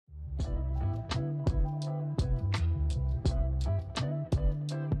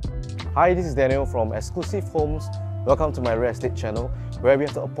Hi, this is Daniel from Exclusive Homes. Welcome to my real estate channel, where we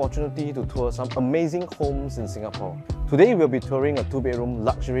have the opportunity to tour some amazing homes in Singapore. Today we'll be touring a 2-bedroom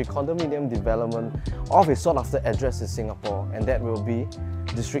luxury condominium development of a sought-after address in Singapore, and that will be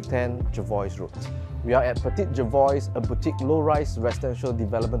District 10, Jervois Road. We are at Petit Jervois, a boutique low-rise residential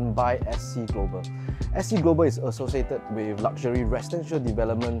development by SC Global. SC Global is associated with luxury residential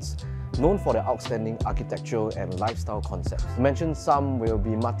developments known for their outstanding architectural and lifestyle concepts. To mention some will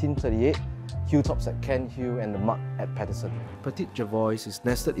be Martin 38, Hilltops at Kent Hill, and the Mark at Patterson. Petit Jervois is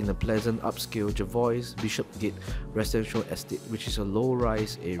nested in a pleasant upscale Jervois Bishopgate residential estate, which is a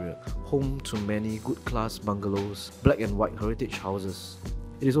low-rise area, home to many good-class bungalows, black and white heritage houses.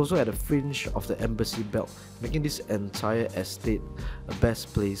 It is also at the fringe of the Embassy Belt, making this entire estate a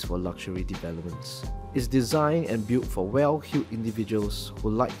best place for luxury developments. It's designed and built for well-heeled individuals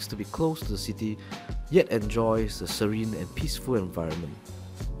who likes to be close to the city, yet enjoys the serene and peaceful environment.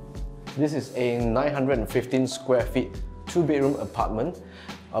 This is a 915 square feet 2-bedroom apartment.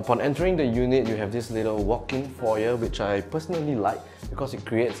 Upon entering the unit, you have this little walk-in foyer, which I personally like because it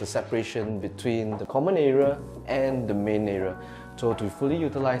creates a separation between the common area and the main area. So to fully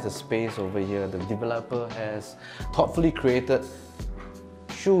utilize the space over here, the developer has thoughtfully created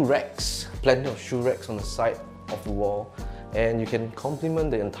shoe racks, plenty of shoe racks on the side of the wall, and you can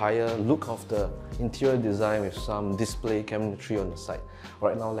complement the entire look of the interior design with some display cabinetry on the side.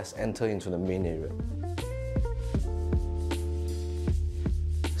 Right now, let's enter into the main area.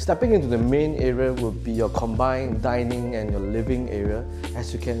 Stepping into the main area will be your combined dining and your living area.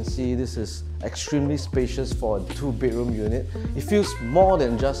 As you can see, this is extremely spacious for a 2-bedroom unit. It feels more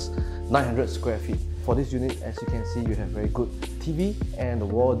than just 900 square feet. For this unit, as you can see, you have very good TV and the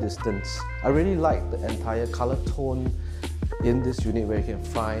wall distance. I really like the entire color tone in this unit, where you can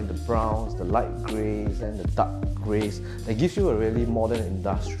find the browns, the light greys and the dark greys. That gives you a really modern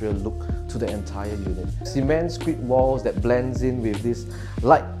industrial look to the entire unit. Cement squid walls that blends in with this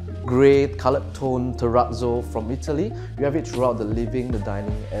light grey colored tone terrazzo from Italy. You have it throughout the living, the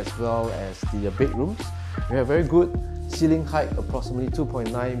dining, as well as the bedrooms. You have very good ceiling height, approximately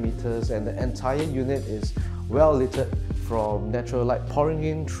 2.9 meters, and the entire unit is well lit from natural light pouring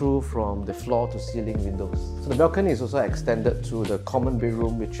in through from the floor to ceiling windows. So the balcony is also extended to the common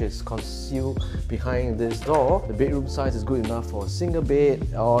bedroom, which is concealed behind this door. The bedroom size is good enough for a single bed,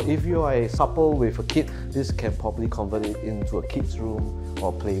 or if you are a couple with a kid, this can probably convert it into a kid's room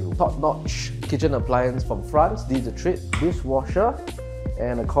or playroom. Top-notch kitchen appliance from France, these are treat, dishwasher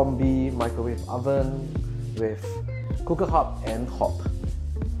and a combi microwave oven with cooker hub and hob.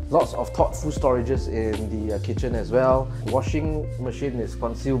 Lots of thoughtful storages in the kitchen as well. Washing machine is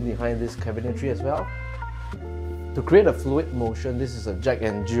concealed behind this cabinetry as well. To create a fluid motion, this is a Jack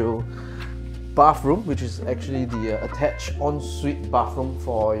and Jill bathroom, which is actually the attached ensuite bathroom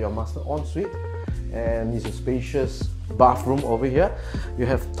for your master ensuite. And it's a spacious bathroom over here. You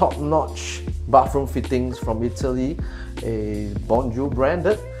have top-notch bathroom fittings from Italy, a Bonjour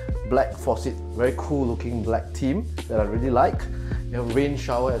branded black faucet, very cool looking black theme that I really like. You have a rain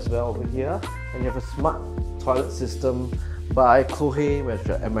shower as well over here, and you have a smart toilet system by Chloe, which is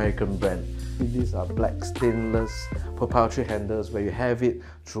an American brand. These are black stainless proprietary handles where you have it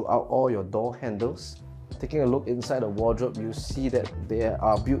throughout all your door handles. Taking a look inside the wardrobe, you see that there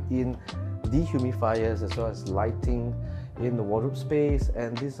are built-in dehumidifiers as well as lighting in the wardrobe space,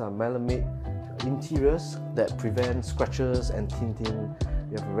 and these are melamine interiors that prevent scratches and tinting.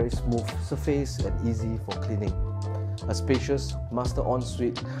 You have a very smooth surface and easy for cleaning. A spacious master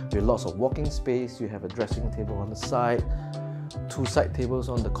ensuite with lots of walking space. You have a dressing table on the side, 2 side tables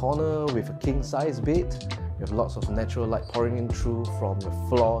on the corner with a king-size bed. You have lots of natural light pouring in through from your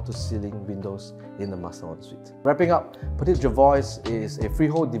floor to ceiling windows in the master ensuite. Wrapping up, Petit Jervois is a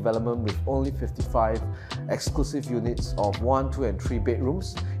freehold development with only 55 exclusive units of 1, 2 and 3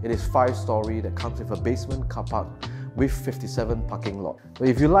 bedrooms. It is 5-storey that comes with a basement car park with 57 parking lot. So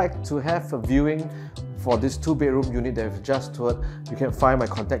if you like to have a viewing for this 2-bedroom unit that we've just toured, you can find my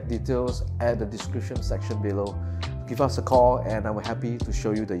contact details at the description section below. Give us a call and I'm happy to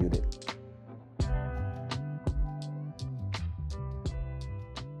show you the unit.